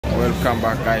welcome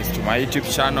back guys to my YouTube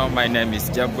channel. My name is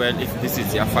JABWEL. If this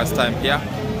is your first time here,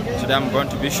 today I'm going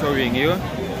to be showing you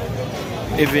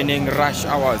evening rush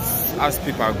hours as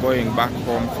people are going back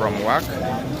home from work.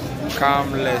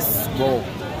 Come, let's go.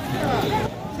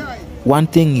 One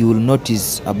thing you will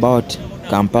notice about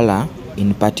Kampala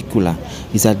in particular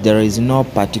is that there is no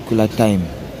particular time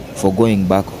for going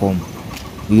back home.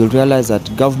 You'll realize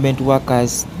that government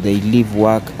workers, they leave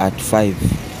work at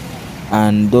 5,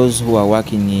 and those who are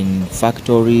working in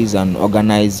factories and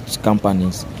organized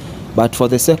companies. But for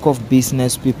the sake of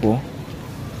business people,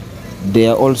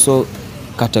 there are also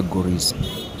categories.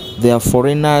 There are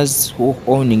foreigners who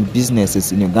owning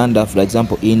businesses in Uganda, for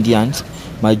example Indians.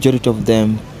 Majority of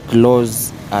them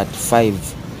close at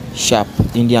 5 sharp,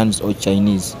 Indians or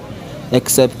Chinese,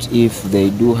 except if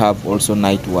they do have also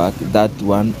night work. That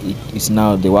one, it is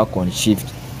now they work on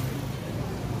shift.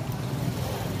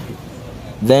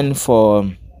 Then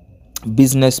for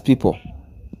business people,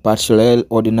 particularly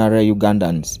ordinary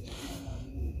Ugandans,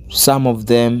 some of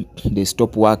them they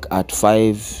stop work at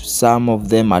 5, some of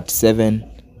them at 7,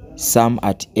 some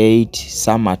at 8,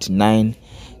 some at 9,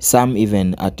 some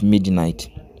even at midnight.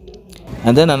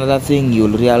 And then another thing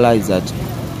you'll realize that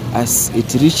as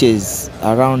it reaches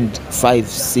around 5,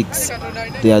 6,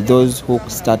 there are those who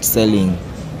start selling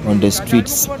on the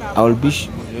streets. I will be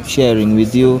sharing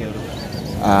with you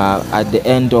at the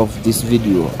end of this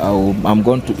video. I'm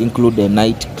going to include a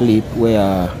night clip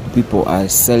where people are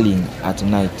selling at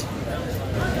night.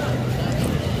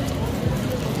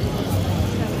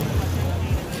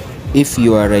 If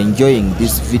you are enjoying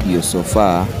this video so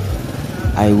far,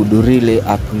 I would really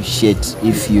appreciate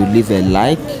if you leave a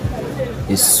like,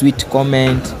 a sweet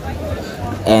comment,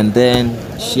 and then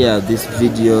share this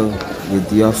video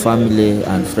with your family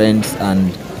and friends,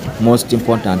 and most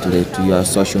importantly to your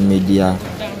social media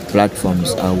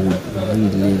platforms. I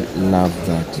would really love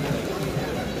that.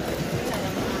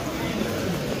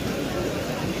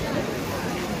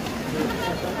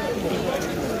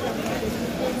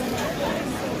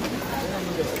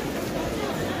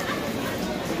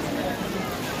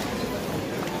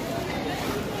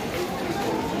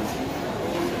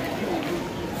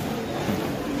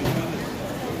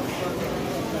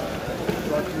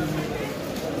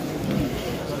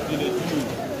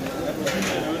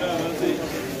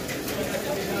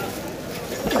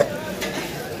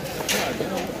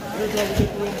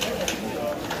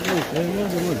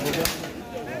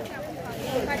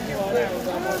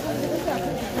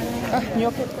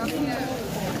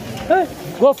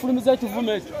 Go for me to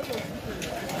vomit.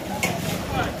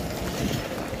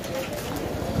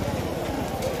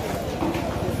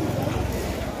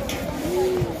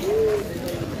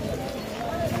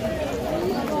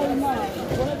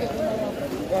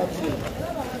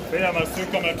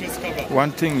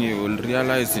 One thing you will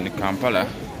realize in Kampala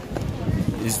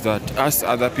is that as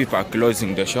other people are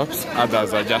closing the shops,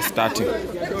 others are just starting.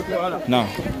 Now,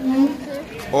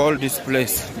 all this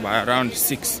place by around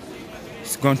 6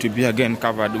 is going to be again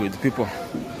covered with people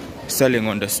selling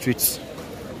on the streets.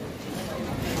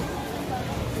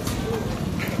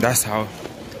 That's how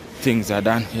things are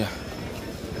done here.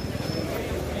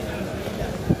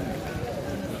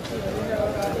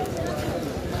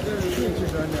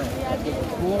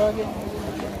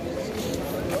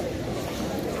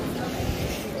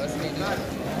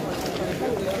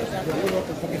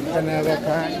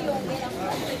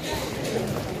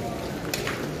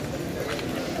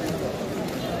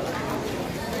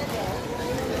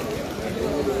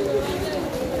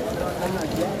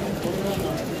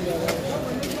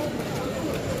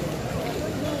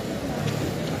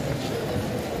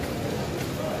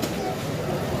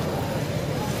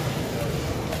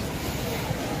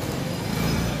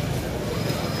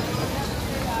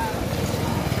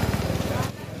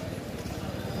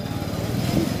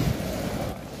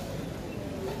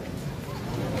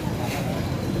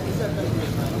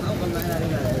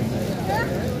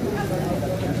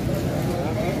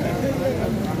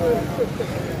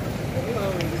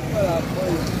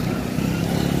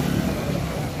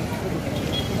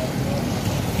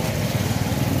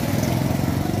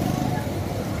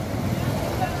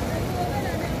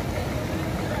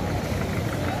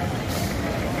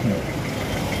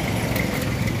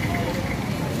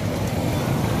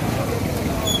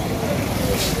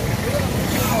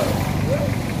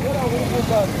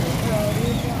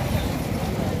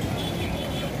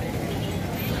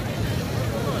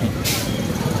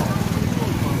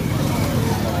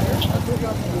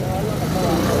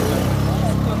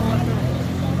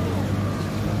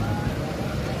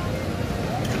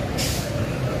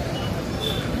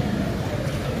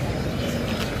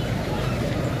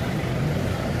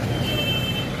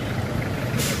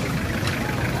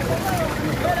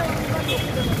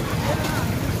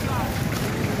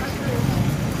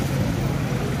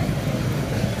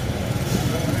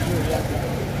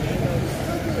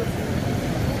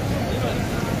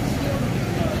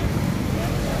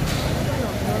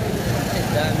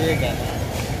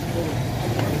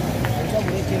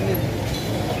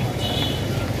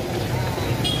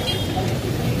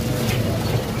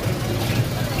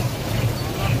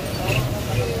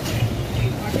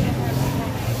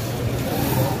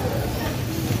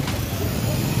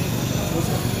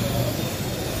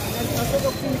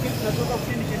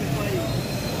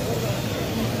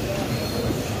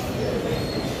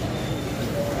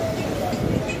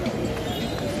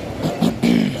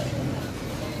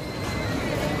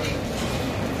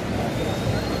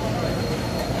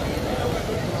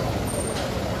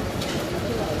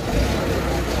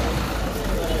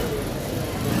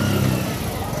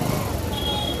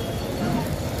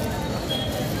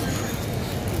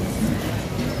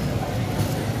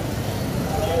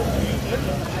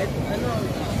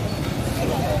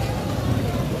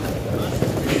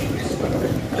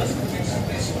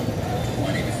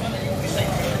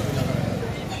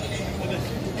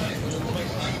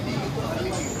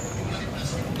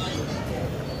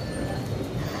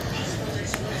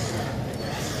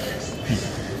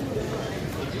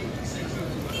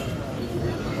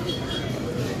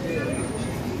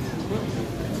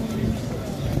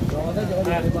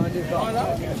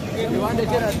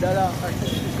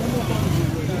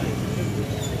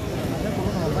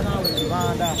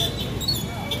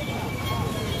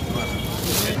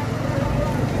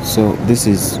 So this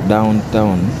is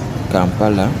downtown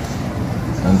Kampala,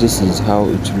 and this is how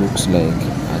it looks like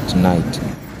at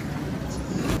night.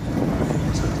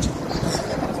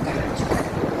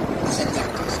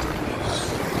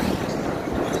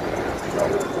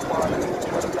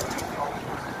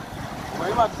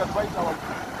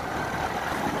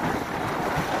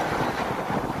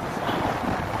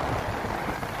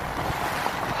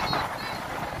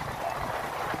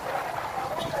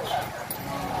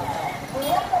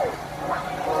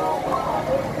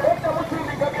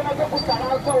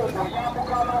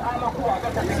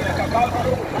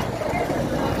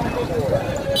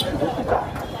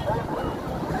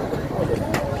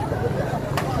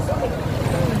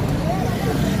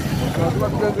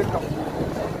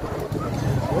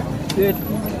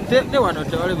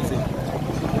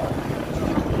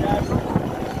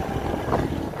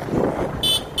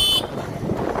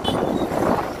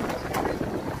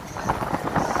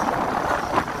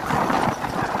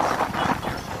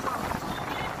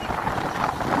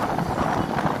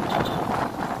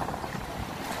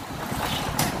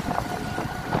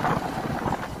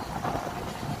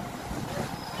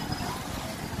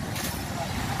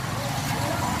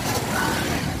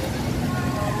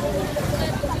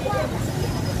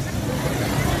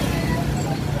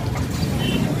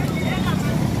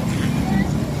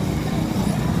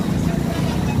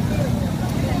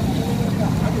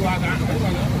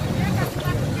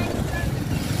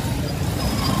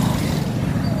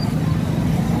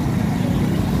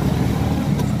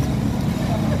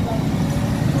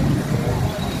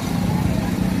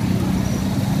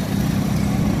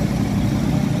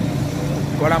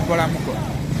 Pola